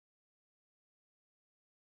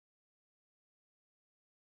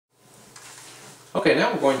Okay,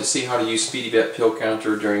 now we're going to see how to use Speedy Vet Pill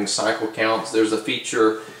Counter during cycle counts. There's a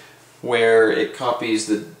feature where it copies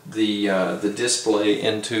the display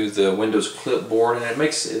into the Windows clipboard, and it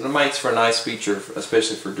makes for a nice feature,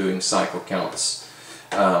 especially for doing cycle counts.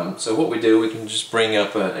 So what we do, we can just bring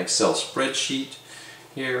up an Excel spreadsheet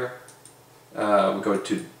here. We go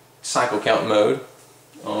to cycle count mode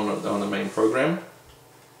on the main program,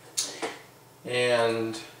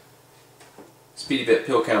 and Speedy Vet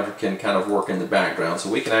Pill Counter can kind of work in the background, so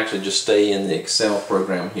we can actually just stay in the Excel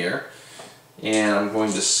program here. And I'm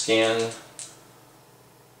going to scan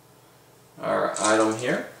our item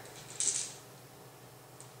here,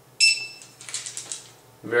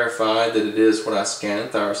 verify that it is what I scanned,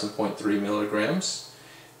 1,000.3 milligrams,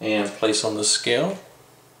 and place on the scale.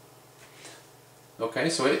 Okay,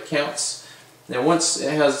 so it counts. Now once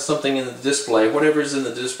it has something in the display, whatever is in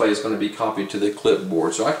the display is going to be copied to the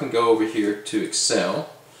clipboard. So I can go over here to Excel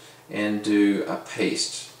and do a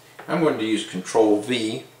paste. I'm going to use Control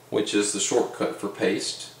V, which is the shortcut for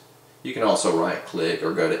paste. You can also right click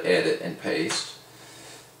or go to Edit and Paste.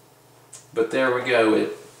 But there we go,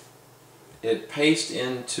 it pastes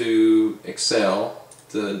into Excel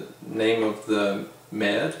the name of the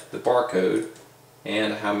med, the barcode,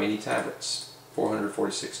 and how many tablets.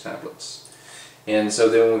 446 tablets. And so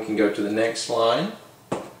then we can go to the next line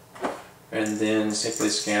and then simply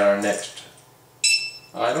scan our next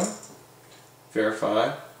item,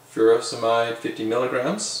 verify furosemide 50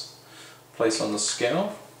 milligrams, place on the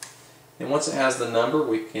scale, and once it has the number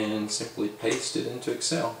we can simply paste it into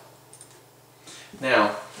Excel.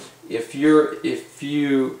 Now if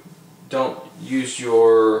you don't do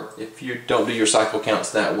your cycle counts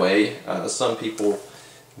that way, some people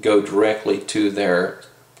go directly to their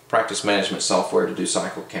practice management software to do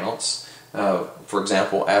cycle counts. For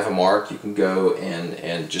example, Avamark, you can go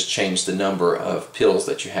and just change the number of pills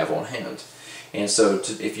that you have on hand. And so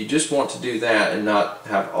if you just want to do that and not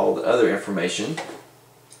have all the other information,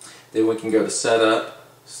 then we can go to Setup,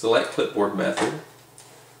 select Clipboard Method,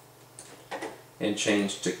 and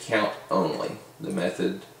change to Count Only. The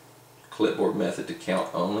method, Clipboard Method to Count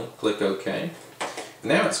Only. Click OK.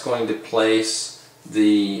 Now it's going to place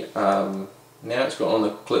the now it's going on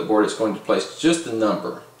the clipboard. It's going to place just the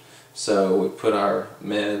number. So we put our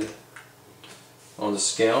med on the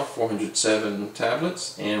scale, 407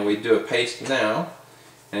 tablets, and we do a paste now.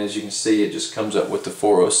 And as you can see, it just comes up with the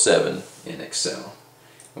 407 in Excel.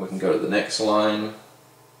 And we can go to the next line,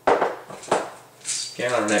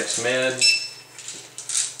 scan our next med,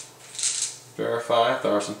 verify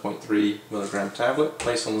 1,000.3 milligram tablet,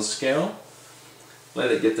 place on the scale,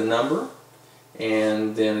 let it get the number,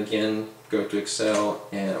 and then again go to Excel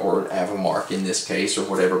or Avamark in this case, or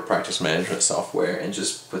whatever practice management software, and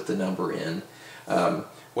just put the number in.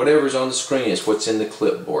 Whatever's on the screen is what's in the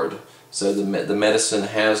clipboard. So the medicine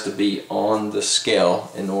has to be on the scale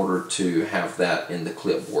in order to have that in the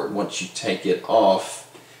clipboard. Once you take it off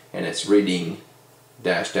and it's reading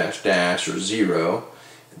dash dash dash or 0,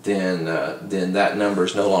 then that number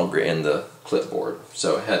is no longer in the clipboard.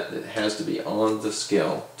 So it has to be on the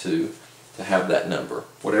scale to have that number.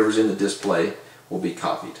 Whatever's in the display will be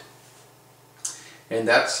copied. And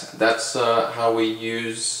that's how we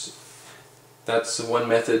use. That's one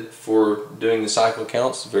method for doing the cycle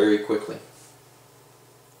counts very quickly.